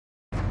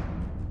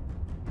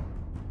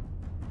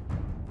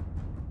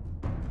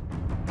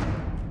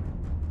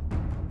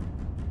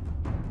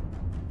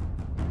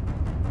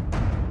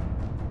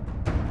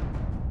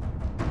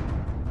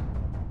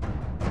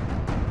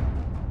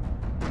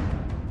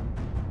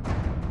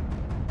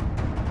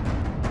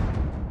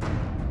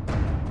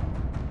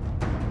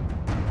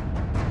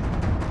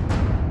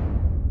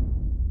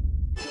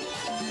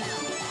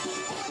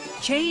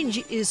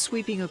Change is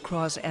sweeping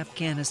across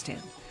Afghanistan.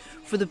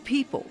 For the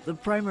people, the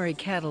primary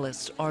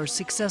catalysts are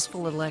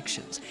successful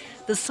elections,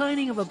 the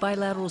signing of a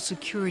bilateral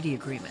security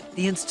agreement,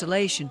 the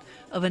installation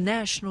of a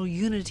national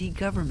unity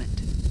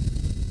government.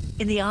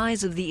 In the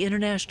eyes of the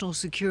International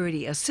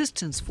Security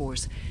Assistance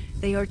Force,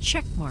 they are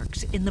check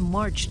marks in the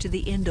march to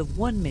the end of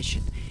one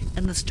mission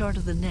and the start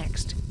of the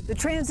next. The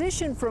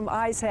transition from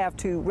ISAF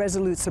to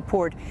resolute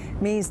support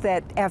means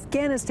that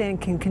Afghanistan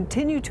can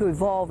continue to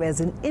evolve as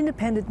an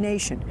independent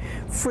nation,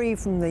 free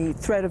from the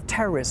threat of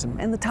terrorism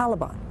and the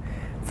Taliban.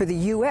 For the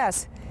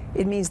U.S.,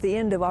 it means the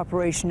end of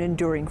Operation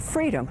Enduring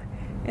Freedom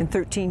and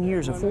 13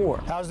 years of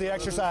war. How's the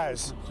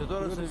exercise?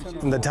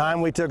 From the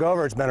time we took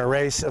over, it's been a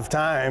race of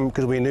time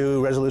because we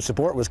knew resolute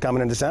support was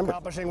coming in December.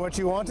 Accomplishing what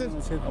you wanted?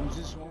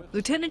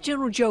 Lieutenant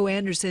General Joe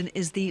Anderson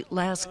is the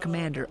last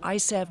commander,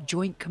 ISAF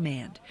Joint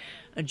Command,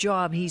 a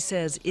job he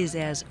says is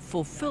as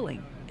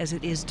fulfilling as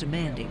it is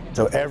demanding.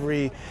 So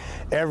every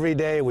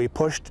day we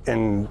pushed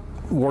and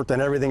worked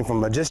on everything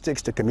from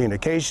logistics to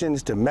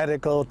communications to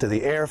medical to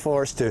the Air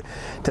Force to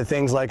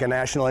things like a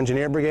National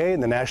Engineer Brigade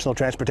and the National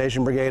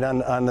Transportation Brigade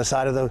on the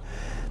side of the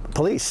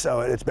police.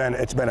 So it's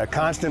been a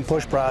constant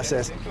push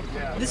process.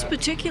 This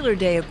particular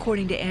day,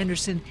 according to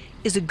Anderson,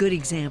 is a good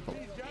example.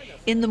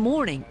 In the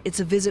morning, it's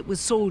a visit with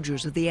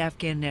soldiers of the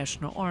Afghan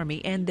National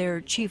Army and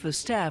their Chief of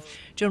Staff,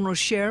 General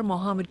Sher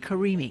Mohammad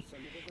Karimi,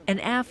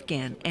 an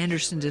Afghan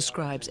Anderson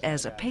describes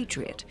as a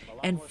patriot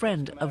and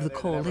friend of the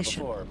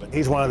coalition.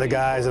 He's one of the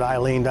guys that I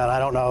leaned on. I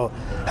don't know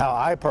how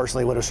I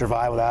personally would have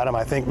survived without him.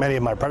 I think many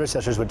of my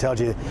predecessors would tell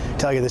you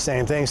the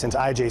same thing since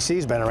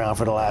IJC's been around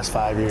for the last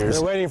 5 years.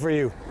 They're waiting for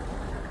you.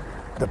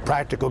 The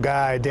practical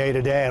guy day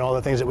to day and all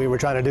the things that we were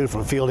trying to do,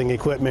 from fielding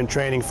equipment,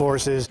 training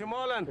forces,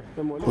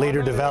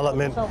 leader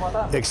development,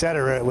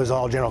 etc. It was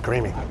all General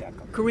Karimi.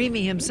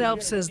 Karimi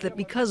himself says that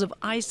because of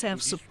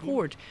ISAF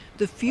support,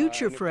 the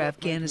future for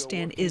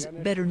Afghanistan is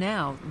better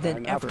now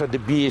than ever. After the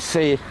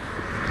BSA,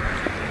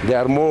 there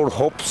are more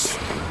hopes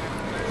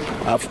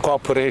of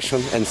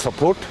cooperation and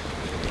support.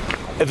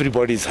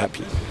 Everybody is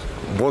happy,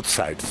 both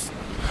sides.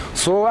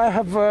 So I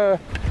have,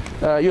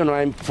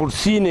 I'm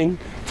foreseeing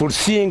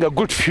a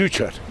good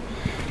future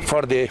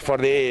for the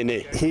ANA.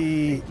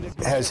 He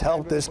has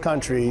helped this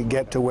country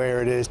get to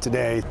where it is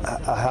today.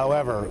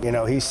 However,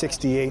 he's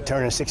 68,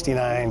 turning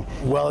 69,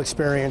 well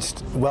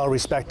experienced, well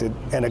respected,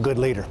 and a good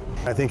leader.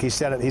 I think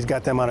he's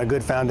got them on a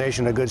good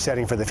foundation, a good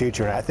setting for the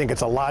future. I think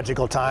it's a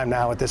logical time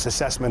now with this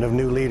assessment of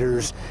new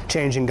leaders,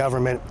 changing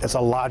government. It's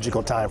a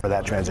logical time for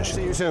that transition.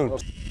 See you soon.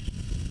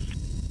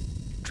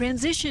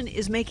 Transition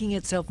is making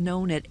itself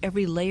known at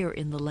every layer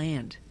in the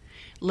land.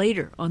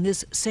 Later, on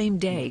this same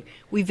day,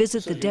 we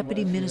visit the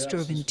Deputy Minister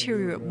of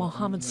Interior,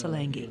 Mohammad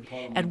Salangi,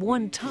 at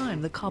one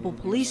time the Kabul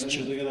police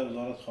chief,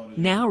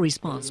 now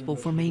responsible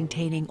for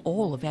maintaining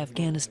all of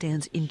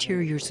Afghanistan's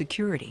interior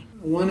security.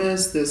 One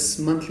is this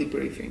monthly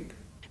briefing.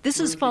 This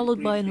is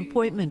followed by an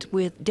appointment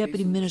with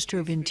Deputy Minister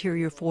of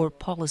Interior for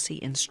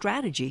Policy and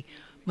Strategy,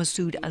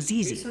 Masood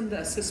Azizi. Based on the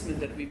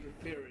assessment that we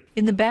prepared.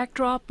 In the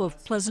backdrop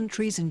of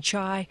pleasantries and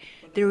chai,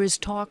 there is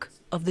talk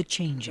of the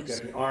changes.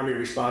 Army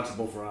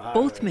responsible for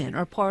Both men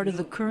are part of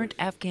the current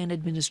Afghan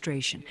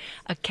administration,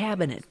 a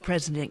cabinet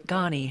President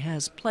Ghani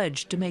has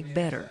pledged to make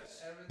better.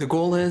 The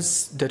goal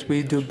is that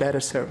we do better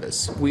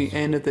service. We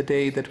end of the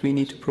day that we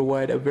need to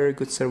provide a very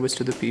good service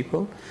to the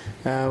people.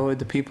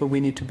 We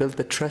need to build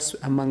the trust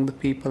among the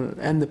people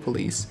and the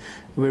police,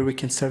 where we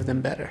can serve them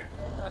better.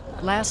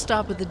 Last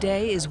stop of the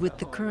day is with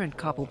the current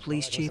Kabul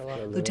police chief,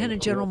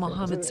 Lieutenant General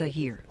Mohammad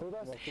Zahir.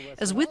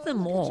 As with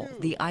them all,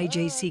 the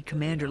IJC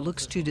commander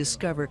looks to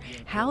discover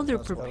how they're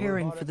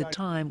preparing for the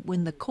time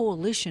when the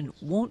coalition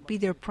won't be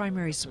their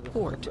primary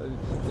support.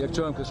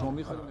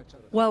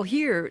 While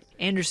here,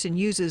 Anderson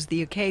uses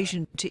the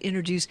occasion to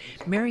introduce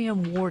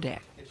Mariam Wardak,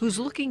 who's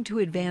looking to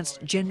advance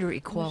gender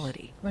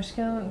equality.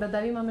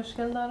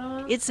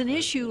 It's an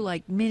issue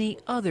like many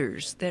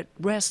others that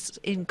rests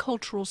in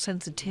cultural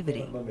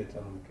sensitivity.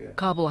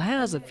 Kabul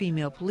has a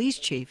female police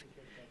chief.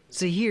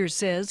 Zahir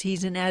says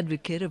he's an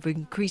advocate of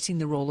increasing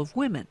the role of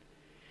women.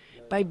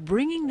 By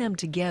bringing them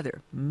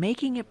together,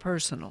 making it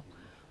personal,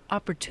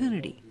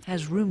 opportunity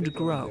has room to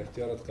grow.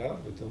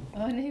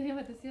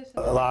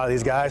 A lot of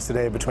these guys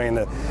today, between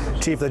the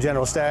Chief of the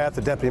General Staff,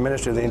 the Deputy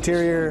Minister of the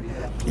Interior,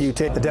 you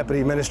take the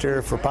Deputy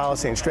Minister for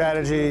Policy and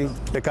Strategy,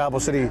 the Kabul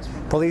City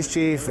Police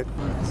Chief,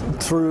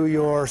 through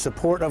your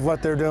support of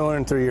what they're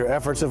doing, through your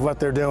efforts of what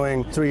they're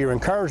doing, through your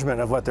encouragement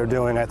of what they're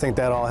doing, I think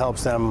that all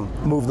helps them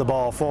move the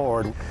ball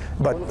forward,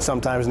 but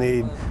sometimes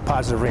need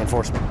positive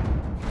reinforcement.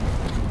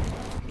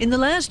 In the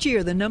last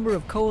year, the number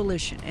of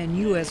coalition and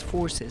U.S.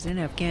 forces in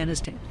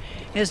Afghanistan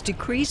has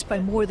decreased by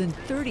more than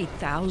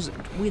 30,000,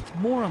 with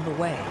more on the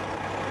way.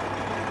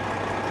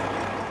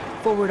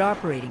 Forward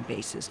operating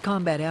bases,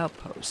 combat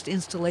outposts,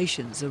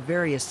 installations of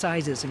various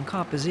sizes and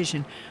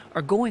composition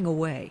are going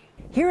away.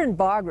 Here in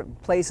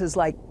Bagram, places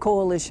like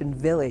Coalition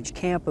Village,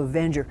 Camp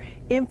Avenger,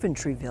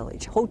 Infantry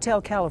Village,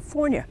 Hotel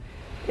California,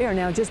 they are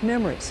now just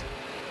memories.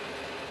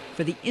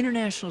 For the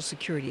International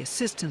Security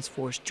Assistance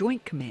Force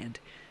Joint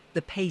Command,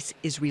 the pace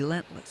is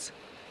relentless.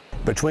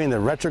 Between the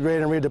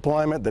retrograde and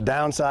redeployment, the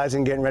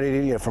downsizing, getting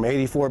ready to, from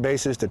 84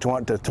 bases to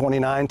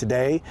 29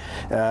 today,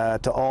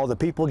 to all the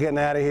people getting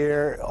out of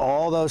here,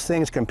 all those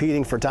things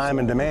competing for time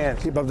and demand.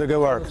 Keep up the good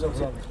work.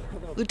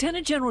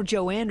 Lieutenant General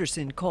Joe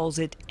Anderson calls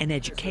it an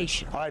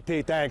education. All right,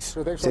 Pete, thanks.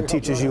 It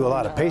teaches you a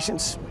lot of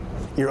patience.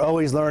 You're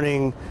always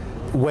learning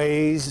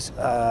ways,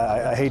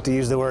 I hate to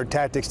use the word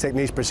tactics,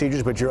 techniques,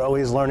 procedures, but you're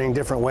always learning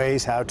different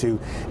ways how to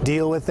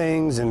deal with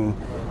things and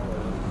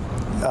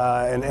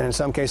in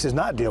some cases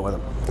not deal with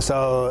them.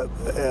 So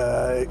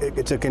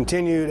it's a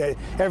continued,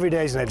 every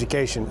day is an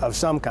education of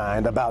some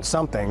kind about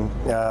something,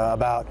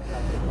 about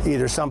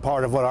either some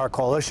part of what our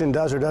coalition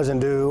does or doesn't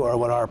do, or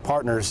what our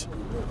partners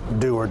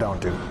do or don't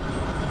do.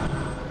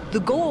 The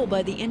goal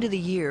by the end of the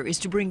year is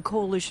to bring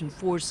coalition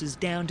forces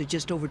down to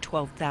just over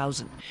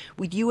 12,000,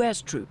 with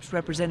U.S. troops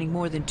representing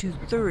more than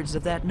 2/3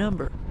 of that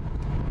number.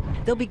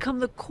 They'll become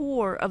the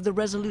core of the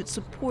Resolute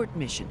Support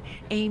mission,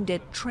 aimed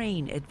at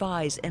train,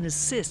 advise, and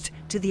assist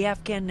to the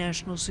Afghan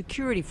National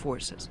Security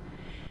Forces.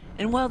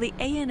 And while the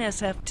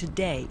ANSF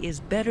today is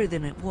better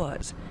than it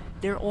was,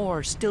 there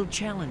are still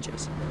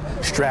challenges.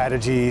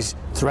 Strategies,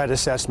 threat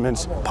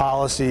assessments,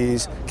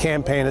 policies,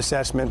 campaign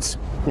assessments,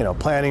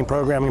 planning,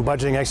 programming,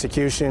 budgeting,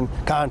 execution,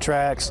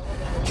 contracts,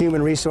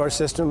 human resource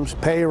systems,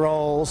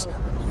 payrolls.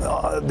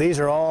 These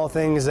are all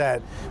things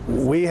that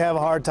we have a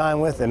hard time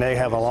with, and they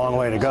have a long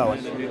way to go.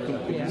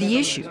 The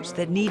issues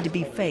that need to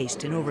be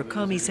faced and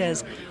overcome, he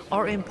says,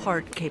 are in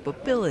part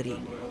capability,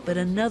 but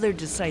another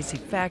decisive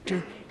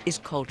factor is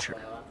culture.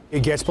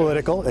 It gets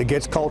political, it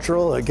gets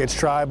cultural, it gets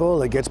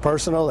tribal, it gets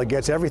personal, it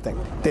gets everything.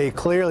 They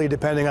clearly,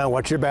 depending on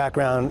what your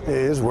background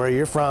is, where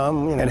you're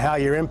from, and how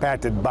you're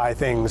impacted by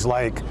things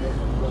like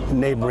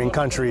neighboring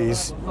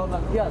countries,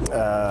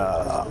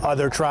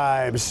 other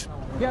tribes,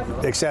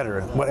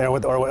 etc.,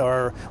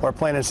 or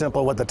plain and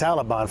simple what the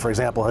Taliban, for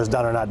example, has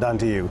done or not done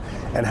to you,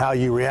 and how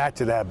you react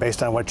to that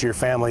based on what your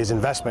family's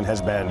investment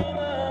has been.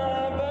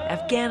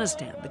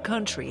 Afghanistan, the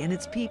country, and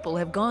its people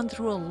have gone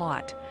through a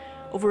lot.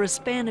 Over a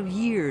span of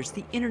years,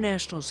 the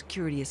International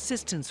Security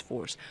Assistance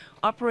Force,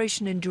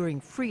 Operation Enduring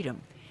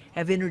Freedom,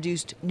 have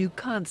introduced new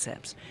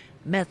concepts,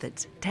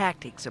 methods,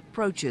 tactics,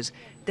 approaches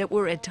that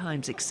were at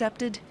times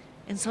accepted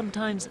and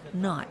sometimes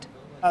not.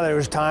 There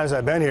was times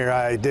I've been here,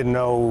 I didn't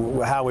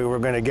know how we were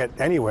going to get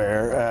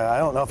anywhere. I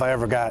don't know if I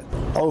ever got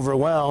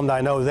overwhelmed.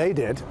 I know they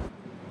did.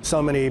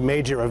 So many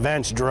major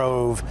events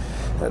drove,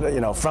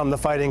 from the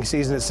fighting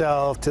season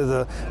itself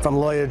from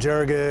Loya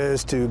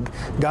Jirgas to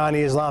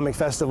Ghani Islamic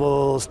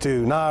festivals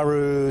to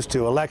Nowruz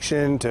to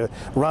election to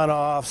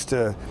runoffs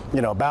to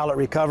ballot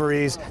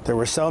recoveries. There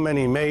were so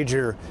many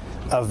major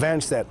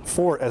events that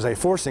as a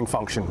forcing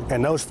function,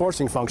 and those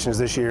forcing functions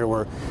this year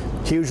were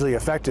hugely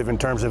effective in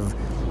terms of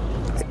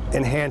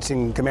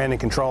enhancing command and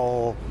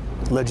control,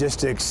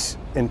 logistics,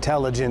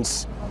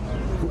 intelligence,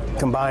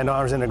 combined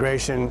arms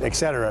integration,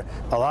 etc.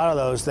 A lot of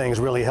those things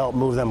really helped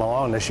move them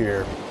along this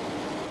year.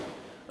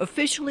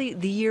 Officially,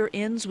 the year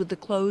ends with the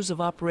close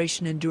of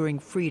Operation Enduring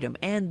Freedom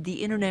and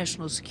the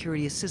International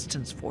Security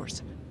Assistance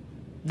Force.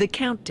 The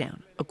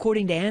countdown,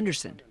 according to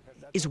Anderson,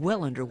 is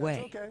well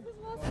underway.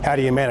 How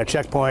do you man a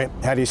checkpoint?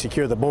 How do you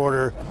secure the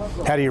border?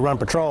 How do you run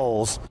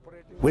patrols?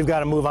 We've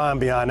got to move on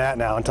beyond that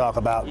now and talk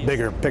about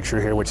bigger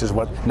picture here, which is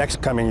what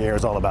next coming year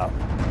is all about.